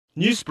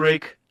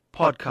Newsbreak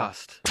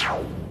Podcast.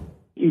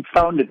 It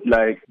sounded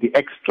like the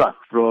extract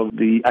from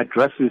the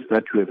addresses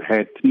that we have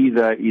had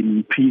either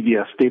in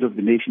previous State of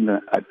the Nation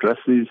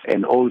addresses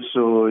and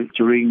also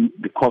during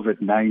the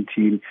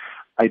COVID-19.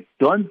 I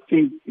don't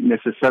think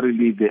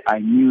necessarily there are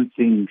new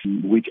things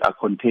which are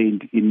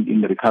contained in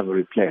the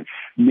recovery plan.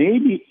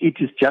 Maybe it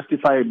is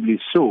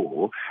justifiably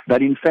so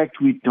that in fact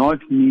we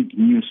don't need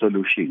new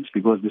solutions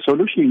because the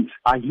solutions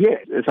are here.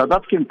 The South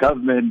African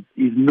government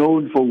is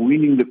known for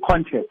winning the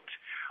contest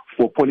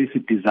for policy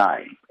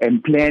design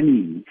and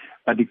planning,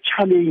 but the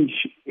challenge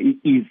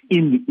is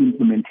in the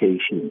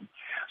implementation.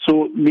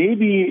 So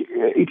maybe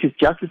it is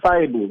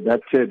justifiable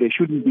that there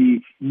shouldn't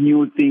be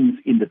new things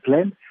in the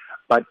plan,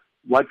 but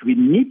what we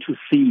need to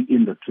see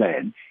in the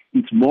plan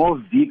is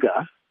more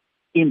vigor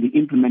in the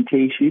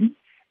implementation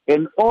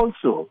and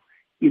also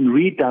in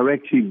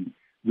redirecting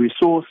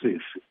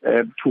resources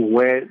to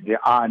where they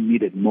are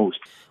needed most.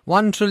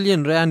 1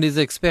 trillion rand is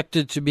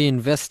expected to be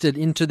invested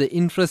into the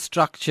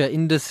infrastructure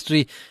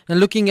industry. And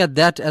looking at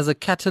that as a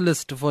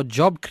catalyst for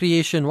job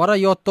creation, what are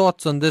your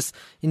thoughts on this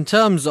in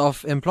terms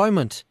of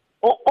employment?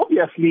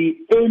 Obviously,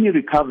 any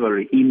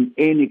recovery in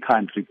any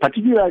country,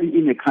 particularly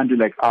in a country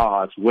like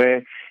ours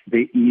where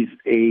there is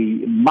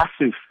a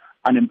massive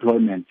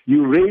unemployment,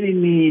 you really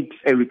need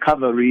a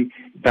recovery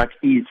that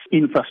is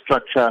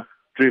infrastructure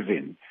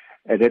driven.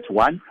 That's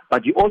one.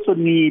 But you also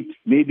need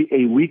maybe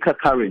a weaker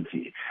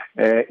currency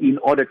in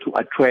order to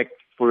attract,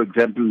 for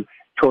example,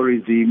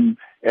 tourism,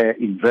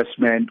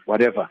 investment,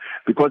 whatever.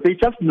 Because there's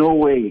just no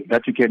way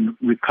that you can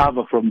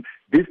recover from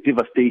this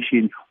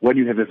devastation when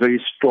you have a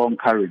very strong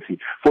currency.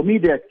 For me,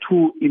 there are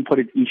two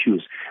important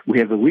issues.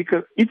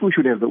 If we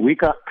should have a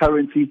weaker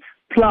currency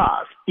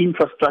plus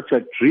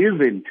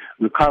infrastructure-driven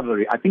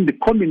recovery, I think the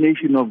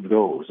combination of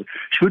those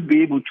should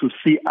be able to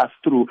see us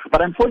through.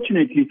 But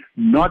unfortunately,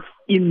 not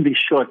in the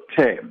short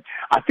term.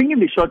 I think in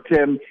the short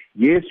term,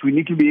 yes, we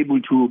need to be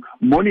able to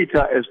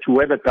monitor as to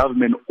whether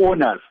government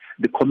honors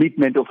the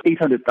commitment of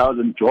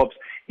 800,000 jobs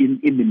in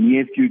the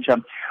near future.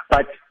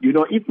 But,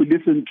 if we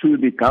listen to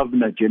the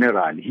Governor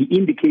General, he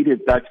indicated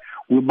that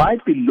we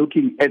might be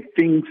looking at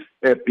things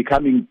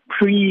becoming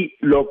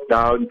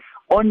pre-lockdown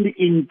only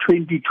in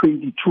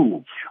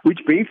 2022, which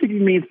basically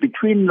means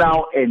between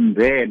now and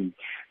then,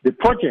 the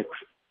projects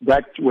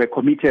that were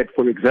committed,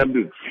 for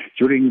example,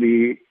 during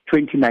the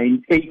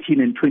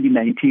 2018 and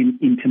 2019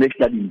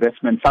 International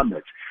Investment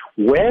Summit,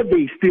 where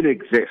they still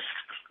exist,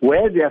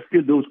 where there are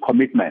still those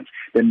commitments,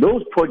 then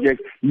those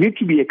projects need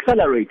to be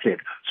accelerated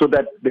so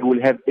that they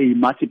will have a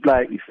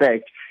multiplier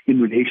effect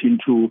in relation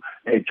to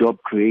job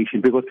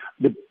creation. Because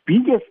the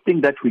biggest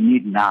thing that we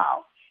need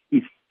now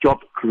is job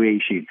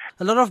creation.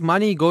 A lot of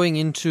money going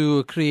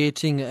into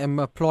creating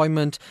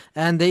employment,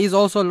 and there is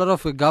also a lot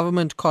of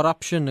government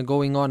corruption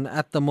going on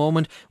at the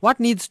moment. What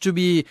needs to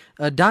be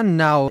done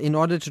now in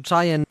order to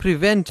try and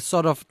prevent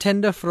sort of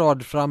tender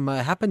fraud from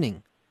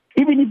happening?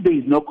 Even if there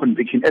is no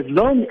conviction, as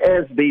long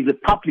as there is a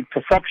public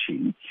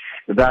perception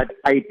that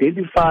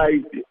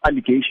identifies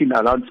allegation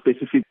around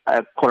specific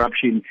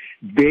corruption,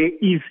 there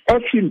is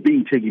action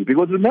being taken.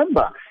 Because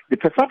remember, the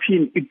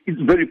perception is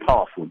very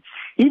powerful.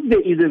 If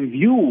there is a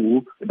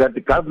view that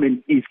the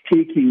government is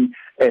taking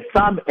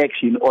some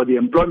action, or the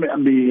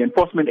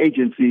enforcement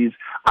agencies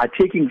are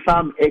taking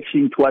some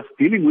action towards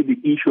dealing with the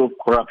issue of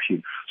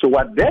corruption. So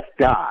what that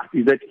does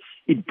is that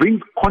it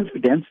brings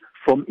confidence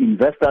from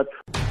investors.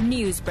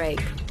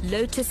 Newsbreak,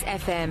 Lotus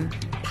FM,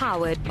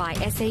 powered by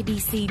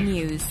SABC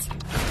News.